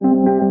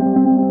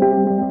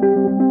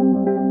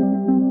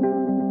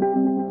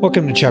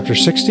Welcome to Chapter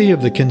 60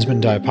 of the Kinsmen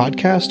Die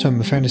podcast,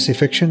 home of fantasy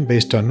fiction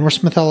based on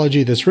Norse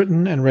mythology that's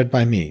written and read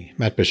by me,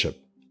 Matt Bishop.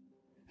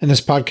 In this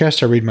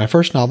podcast, I read my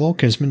first novel,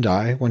 Kinsmen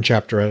Die, one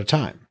chapter at a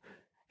time.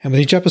 And with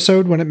each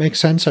episode, when it makes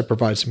sense, I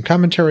provide some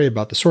commentary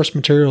about the source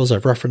materials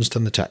I've referenced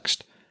in the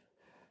text.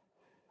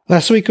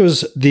 Last week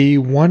was the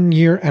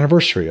 1-year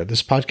anniversary of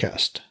this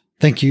podcast.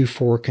 Thank you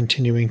for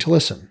continuing to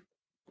listen.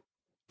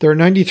 There are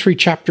 93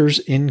 chapters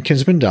in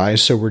Kinsmen Die,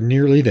 so we're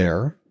nearly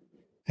there.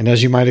 And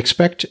as you might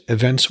expect,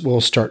 events will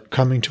start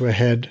coming to a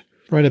head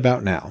right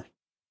about now.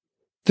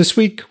 This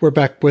week, we're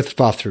back with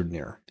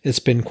Vaft. It's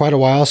been quite a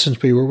while since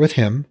we were with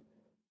him.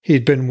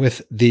 He'd been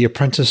with the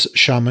apprentice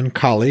shaman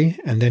Kali,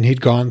 and then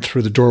he'd gone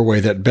through the doorway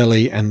that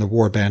Beli and the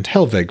warband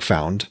Helvig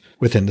found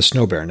within the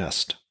snow bear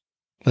nest.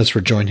 Let's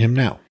rejoin him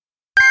now.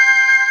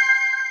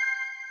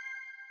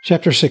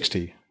 Chapter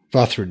 60,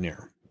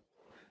 Vaft.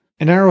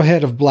 An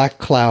arrowhead of black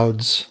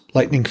clouds,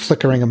 lightning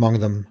flickering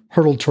among them,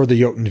 hurtled toward the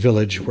Jotun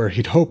village where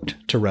he'd hoped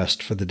to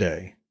rest for the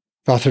day.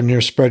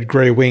 Vaft spread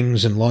gray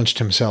wings and launched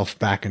himself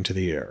back into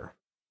the air.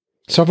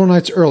 Several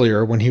nights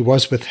earlier, when he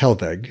was with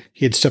Helvig,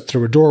 he had stepped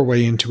through a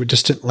doorway into a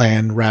distant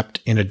land wrapped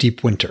in a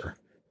deep winter,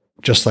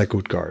 just like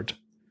Utgard.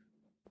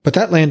 But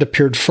that land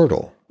appeared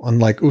fertile,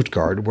 unlike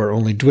Utgard, where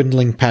only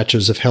dwindling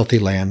patches of healthy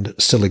land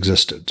still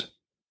existed.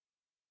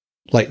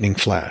 Lightning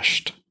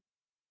flashed.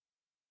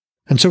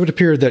 And so it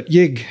appeared that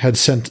Ygg had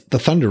sent the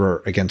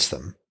Thunderer against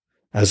them,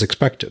 as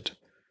expected.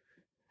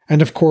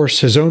 And of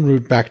course, his own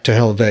route back to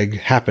Helvig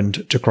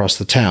happened to cross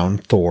the town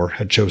Thor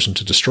had chosen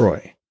to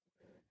destroy.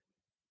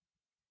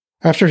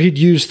 After he'd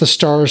used the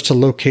stars to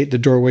locate the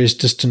doorway's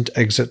distant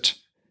exit,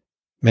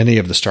 many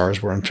of the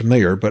stars were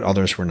unfamiliar, but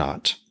others were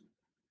not.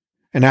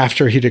 And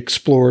after he'd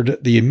explored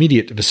the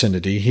immediate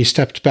vicinity, he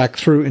stepped back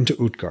through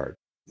into Utgard,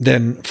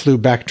 then flew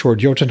back toward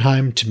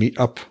Jotunheim to meet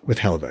up with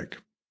Helvig,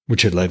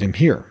 which had led him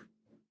here.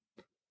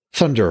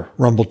 Thunder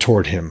rumbled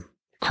toward him,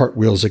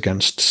 cartwheels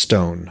against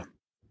stone.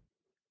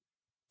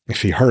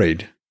 If he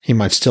hurried, he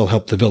might still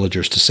help the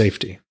villagers to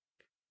safety.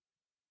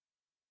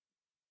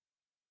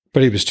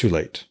 But he was too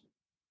late.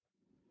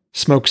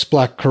 Smoke's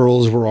black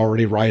curls were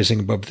already rising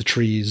above the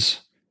trees.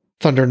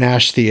 Thunder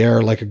gnashed the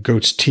air like a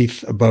goat's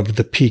teeth above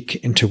the peak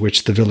into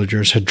which the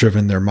villagers had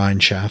driven their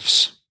mine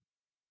shafts.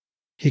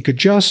 He could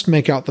just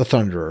make out the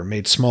Thunderer,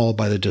 made small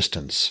by the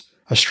distance,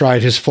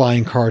 astride his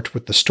flying cart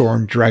with the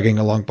storm dragging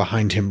along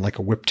behind him like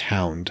a whipped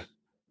hound.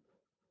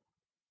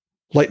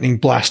 Lightning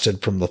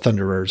blasted from the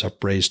Thunderer's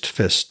upraised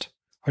fist.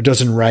 A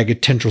dozen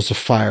ragged tendrils of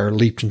fire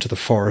leaped into the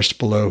forest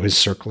below his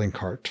circling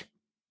cart.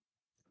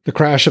 The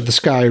crash of the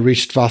sky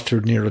reached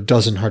Vaft near a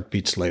dozen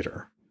heartbeats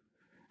later.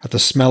 At the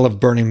smell of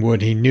burning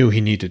wood, he knew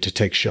he needed to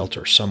take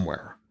shelter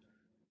somewhere.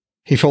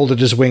 He folded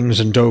his wings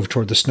and dove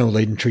toward the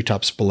snow-laden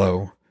treetops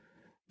below,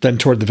 then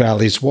toward the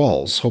valley's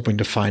walls, hoping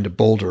to find a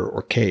boulder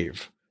or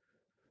cave.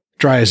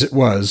 Dry as it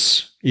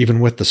was,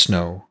 even with the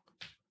snow,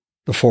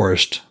 the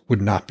forest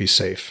would not be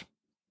safe.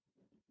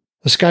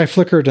 The sky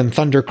flickered and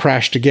thunder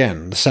crashed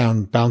again, the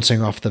sound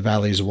bouncing off the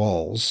valley's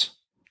walls.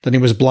 Then he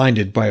was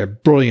blinded by a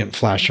brilliant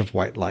flash of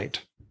white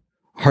light.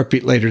 A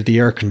heartbeat later, the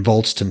air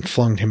convulsed and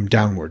flung him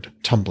downward,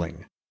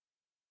 tumbling.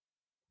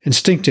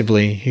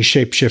 Instinctively, he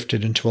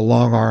shape-shifted into a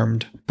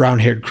long-armed,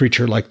 brown-haired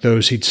creature like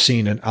those he'd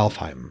seen in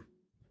Alfheim.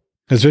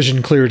 His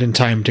vision cleared in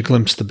time to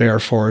glimpse the bare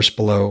forest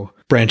below,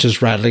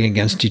 branches rattling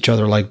against each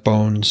other like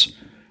bones,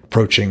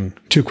 approaching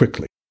too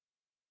quickly.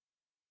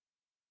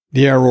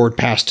 The air roared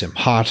past him,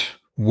 hot,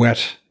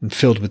 wet, and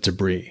filled with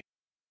debris.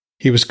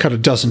 He was cut a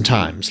dozen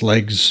times,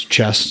 legs,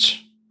 chest,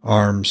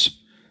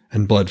 arms,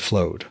 and blood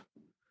flowed.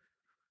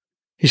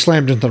 He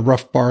slammed into the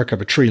rough bark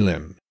of a tree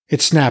limb.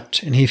 It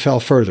snapped, and he fell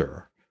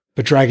further,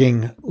 but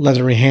dragging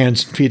leathery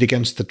hands and feet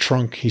against the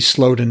trunk, he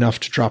slowed enough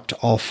to drop to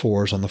all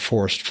fours on the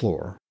forest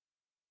floor.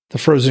 The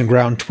frozen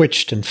ground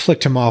twitched and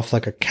flicked him off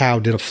like a cow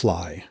did a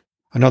fly.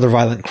 Another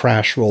violent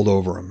crash rolled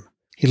over him.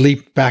 He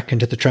leaped back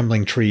into the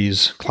trembling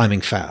trees, climbing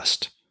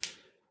fast.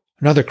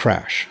 Another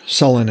crash,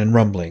 sullen and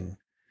rumbling.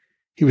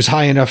 He was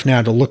high enough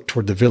now to look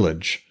toward the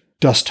village.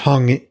 Dust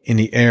hung in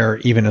the air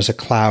even as a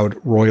cloud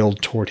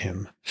roiled toward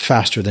him,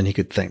 faster than he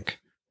could think.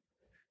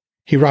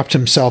 He wrapped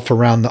himself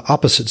around the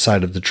opposite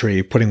side of the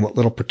tree, putting what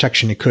little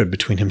protection he could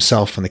between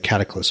himself and the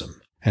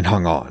cataclysm, and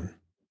hung on.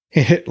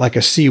 It hit like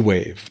a sea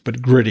wave,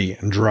 but gritty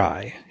and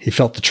dry. He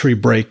felt the tree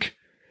break,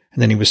 and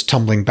then he was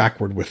tumbling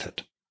backward with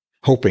it,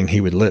 hoping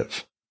he would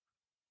live.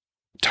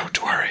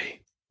 "Don't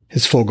worry,"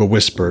 his Folga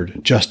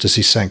whispered just as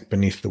he sank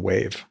beneath the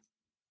wave.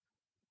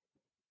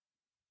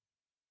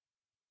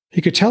 He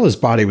could tell his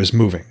body was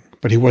moving,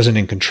 but he wasn't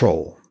in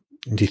control,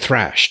 and he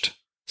thrashed.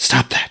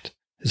 "Stop that,"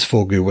 his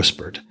Folga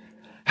whispered.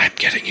 "I'm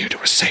getting you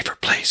to a safer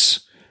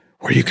place,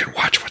 where you can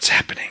watch what's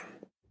happening."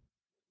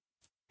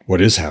 "What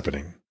is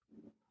happening?"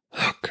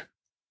 "Look."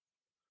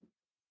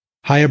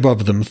 High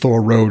above them,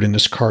 Thor rode in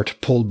his cart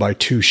pulled by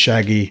two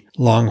shaggy,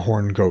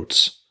 long-horned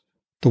goats.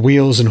 The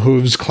wheels and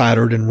hooves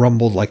clattered and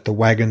rumbled like the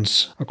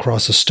wagons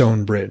across a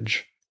stone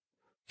bridge.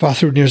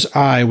 Vafthrudnir's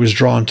eye was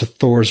drawn to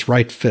Thor's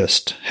right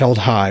fist, held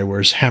high where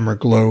his hammer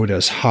glowed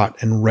as hot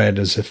and red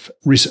as if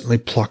recently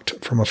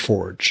plucked from a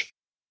forge.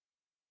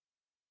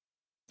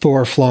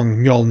 Thor flung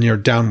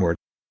Mjolnir downward.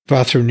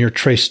 Vafthrudnir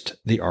traced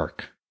the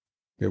arc.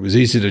 It was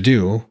easy to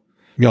do.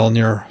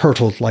 Mjolnir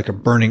hurtled like a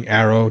burning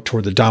arrow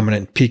toward the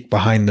dominant peak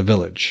behind the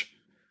village.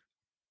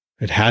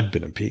 It had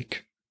been a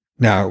peak.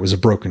 Now it was a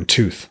broken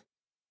tooth.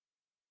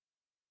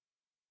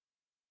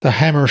 The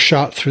hammer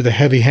shot through the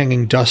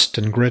heavy-hanging dust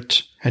and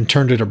grit and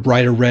turned it a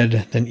brighter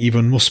red than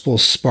even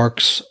Muspel's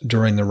sparks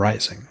during the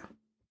rising.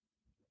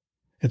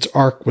 Its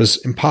arc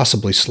was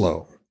impossibly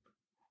slow,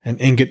 an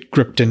ingot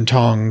gripped in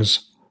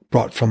tongs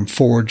brought from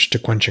forge to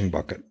quenching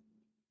bucket.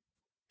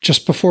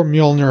 Just before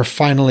Mjolnir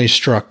finally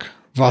struck,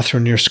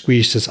 Vafthrudnir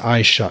squeezed his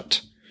eyes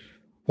shut.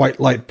 White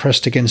light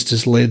pressed against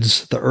his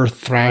lids, the earth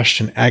thrashed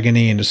in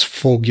agony, and his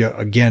Fulgia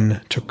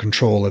again took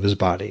control of his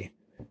body.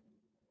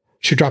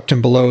 She dropped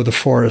him below the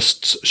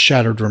forest's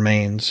shattered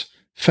remains,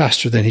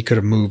 faster than he could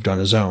have moved on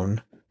his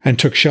own, and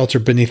took shelter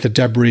beneath the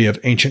debris of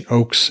ancient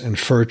oaks and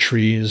fir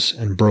trees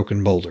and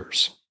broken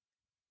boulders.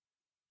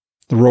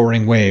 The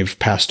roaring wave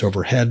passed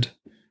overhead.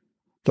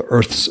 The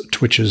earth's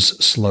twitches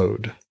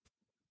slowed.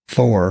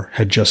 Thor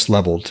had just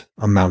leveled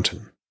a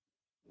mountain.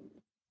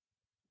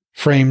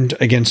 Framed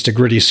against a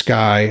gritty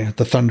sky,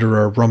 the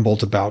Thunderer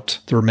rumbled about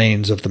the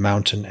remains of the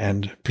mountain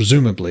and,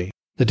 presumably,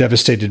 the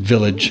devastated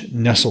village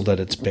nestled at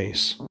its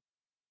base.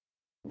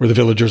 Were the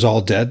villagers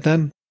all dead,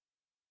 then?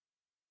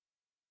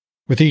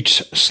 With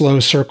each slow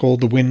circle,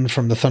 the wind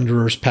from the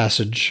Thunderer's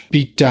passage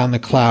beat down the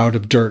cloud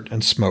of dirt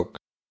and smoke.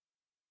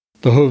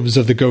 The hooves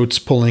of the goats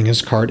pulling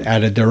his cart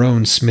added their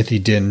own smithy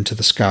din to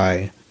the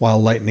sky,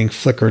 while lightning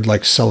flickered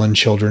like sullen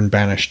children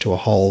banished to a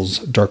hall's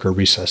darker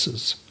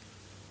recesses.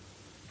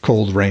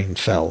 Cold rain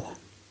fell.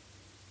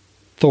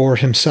 Thor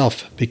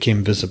himself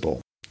became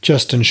visible,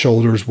 chest and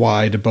shoulders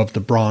wide above the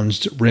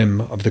bronzed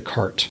rim of the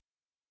cart.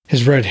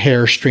 His red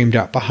hair streamed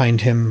out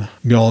behind him.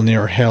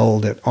 Mjolnir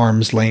held at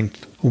arm's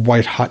length a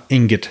white-hot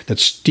ingot that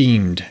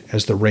steamed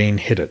as the rain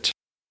hit it.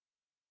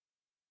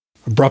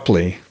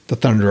 Abruptly, the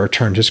Thunderer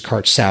turned his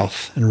cart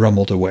south and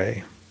rumbled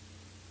away.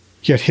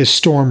 Yet his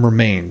storm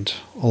remained,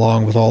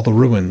 along with all the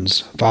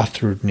ruins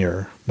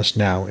Vafthrudnir must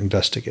now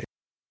investigate.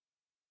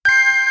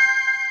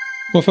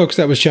 Well, folks,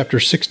 that was Chapter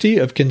 60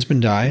 of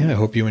Kinsmen Die. I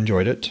hope you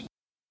enjoyed it.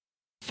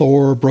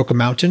 Thor broke a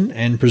mountain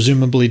and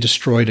presumably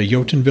destroyed a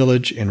Jotun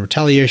village in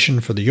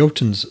retaliation for the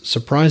Jotun's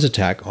surprise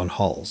attack on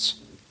Halls.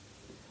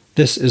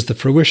 This is the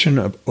fruition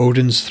of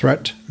Odin's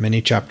threat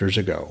many chapters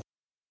ago.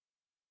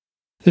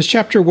 This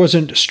chapter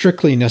wasn't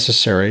strictly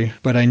necessary,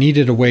 but I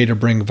needed a way to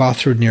bring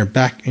Vafthrudnir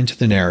back into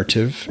the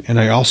narrative, and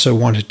I also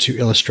wanted to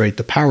illustrate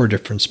the power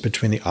difference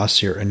between the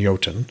Aesir and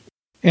Jotun,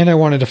 and I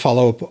wanted to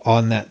follow up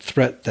on that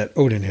threat that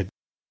Odin had.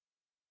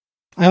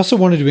 I also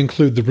wanted to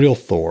include the real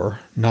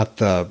Thor, not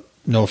the,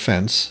 no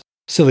offense,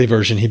 silly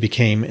version he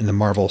became in the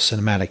Marvel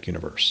Cinematic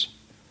Universe.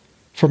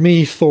 For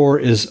me, Thor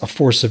is a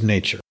force of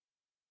nature.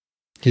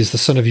 He is the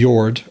son of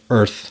Jord,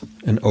 Earth,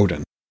 and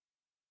Odin.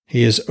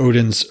 He is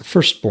Odin's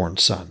firstborn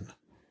son.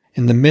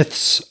 In the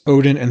myths,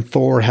 Odin and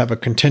Thor have a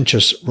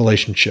contentious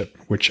relationship,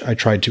 which I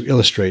tried to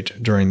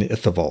illustrate during the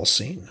Ithaval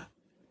scene.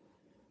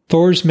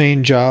 Thor's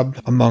main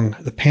job among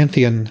the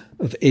pantheon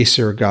of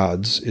Aesir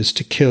gods is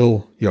to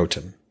kill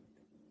Jotun.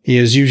 He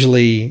is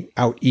usually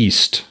out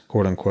east,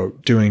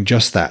 quote-unquote, doing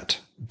just that,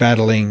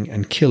 battling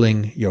and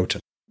killing Jotun.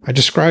 I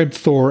described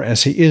Thor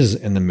as he is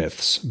in the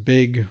myths,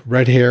 big,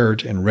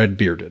 red-haired, and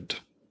red-bearded.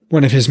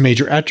 One of his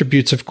major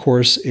attributes, of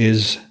course,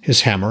 is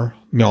his hammer,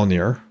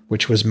 Mjolnir,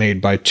 which was made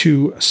by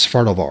two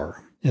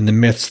Svartalvar. In the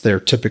myths, they are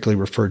typically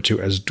referred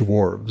to as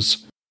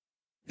dwarves.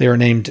 They are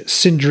named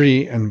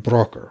Sindri and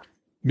Brokkr.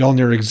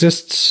 Mjolnir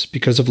exists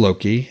because of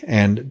Loki,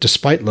 and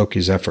despite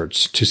Loki's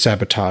efforts to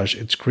sabotage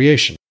its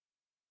creation.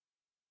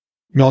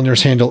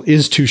 Mjolnir's handle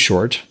is too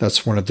short.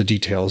 That's one of the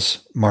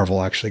details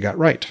Marvel actually got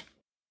right.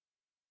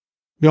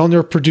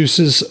 Mjolnir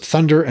produces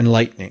thunder and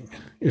lightning.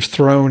 If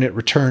thrown, it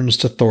returns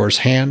to Thor's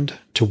hand.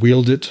 To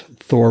wield it,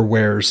 Thor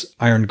wears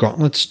iron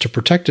gauntlets to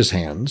protect his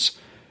hands.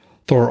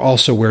 Thor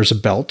also wears a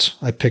belt.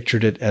 I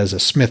pictured it as a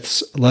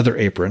smith's leather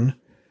apron,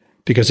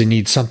 because he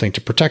needs something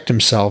to protect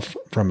himself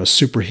from a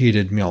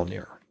superheated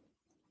Mjolnir.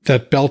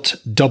 That belt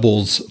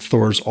doubles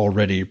Thor's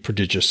already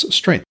prodigious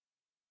strength.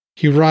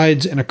 He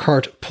rides in a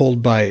cart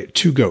pulled by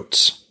two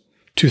goats,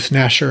 Tooth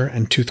Gnasher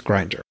and Tooth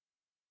Grinder.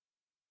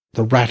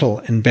 The rattle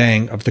and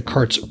bang of the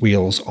cart's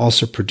wheels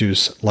also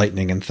produce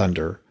lightning and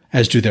thunder,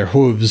 as do their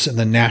hooves and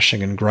the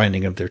gnashing and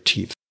grinding of their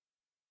teeth.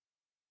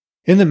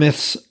 In the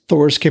myths,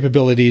 Thor's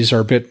capabilities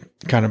are a bit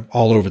kind of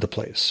all over the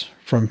place,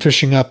 from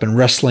fishing up and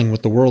wrestling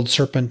with the world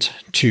serpent,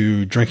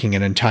 to drinking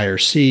an entire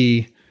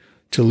sea,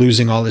 to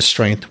losing all his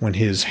strength when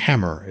his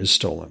hammer is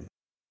stolen.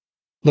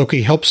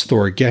 Loki helps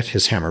Thor get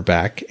his hammer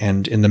back,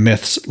 and in the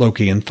myths,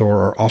 Loki and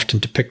Thor are often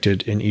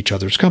depicted in each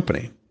other's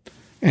company.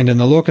 And in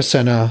the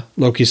Lokasena,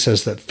 Loki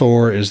says that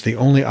Thor is the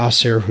only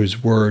Aesir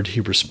whose word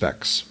he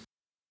respects.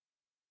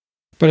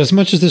 But as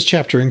much as this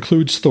chapter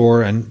includes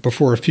Thor, and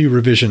before a few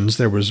revisions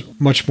there was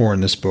much more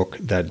in this book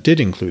that did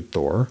include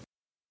Thor,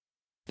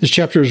 This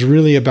chapter is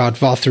really about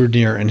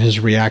Vafthrudnir and his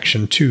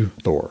reaction to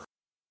Thor.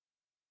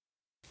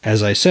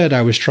 As I said,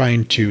 I was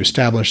trying to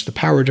establish the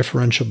power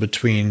differential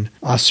between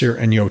Asir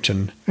and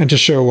Jotun, and to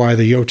show why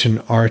the Jotun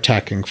are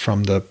attacking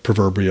from the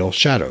proverbial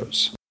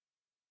shadows.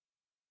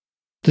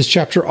 This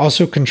chapter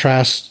also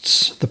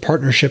contrasts the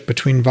partnership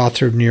between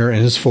Vafthrudnir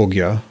and his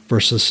Fylgja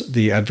versus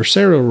the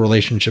adversarial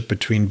relationship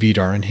between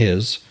Vidar and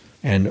his,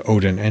 and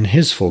Odin and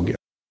his Fylgja.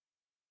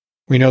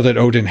 We know that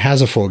Odin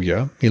has a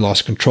Fylgja. He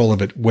lost control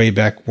of it way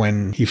back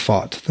when he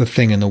fought the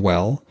thing in the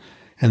well,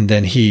 and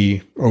then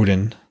he,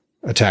 Odin,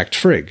 attacked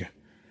Frigg.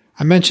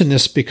 I mention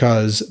this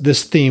because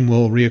this theme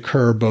will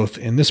reoccur both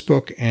in this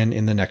book and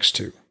in the next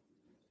two.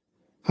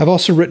 I've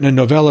also written a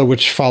novella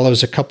which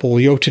follows a couple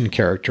Jotun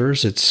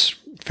characters. It's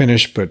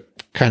finished, but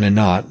kind of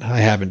not. I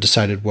haven't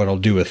decided what I'll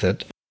do with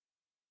it.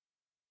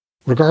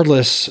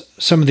 Regardless,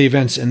 some of the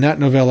events in that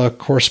novella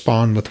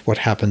correspond with what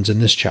happens in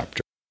this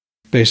chapter.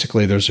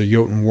 Basically, there's a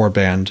Jotun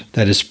warband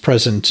that is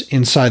present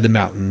inside the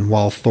mountain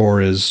while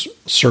Thor is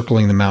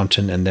circling the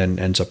mountain and then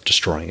ends up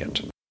destroying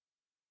it.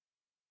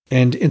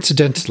 And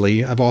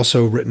incidentally, I've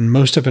also written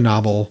most of a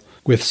novel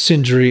with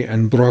Sindri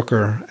and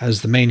Brokkr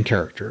as the main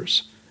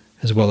characters,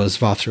 as well as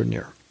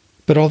Vafthrudnir.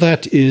 But all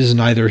that is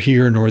neither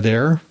here nor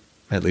there,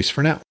 at least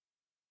for now.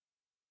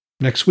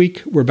 Next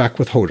week, we're back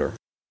with Hodor.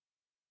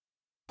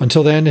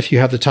 Until then, if you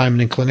have the time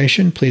and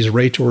inclination, please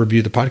rate or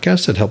review the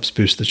podcast. That helps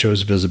boost the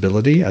show's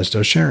visibility, as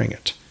does sharing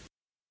it.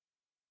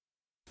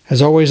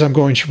 As always, I'm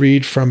going to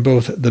read from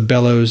both the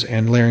Bellows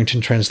and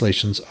Larrington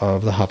translations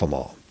of the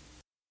Havamal.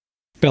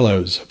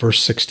 Bellows, verse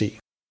 60.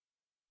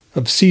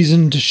 Of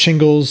seasoned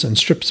shingles and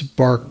strips of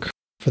bark,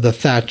 for the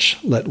thatch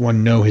let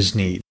one know his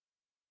need,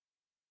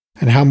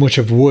 and how much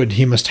of wood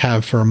he must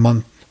have for a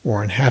month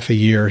or in half a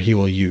year he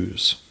will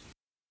use.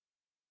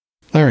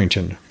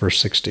 Larrington, verse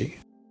 60.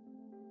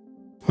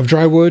 Of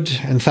dry wood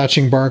and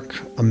thatching bark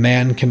a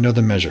man can know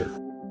the measure,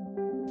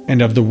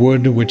 and of the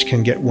wood which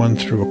can get one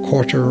through a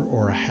quarter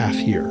or a half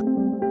year.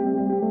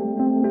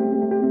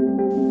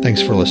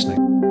 Thanks for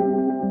listening.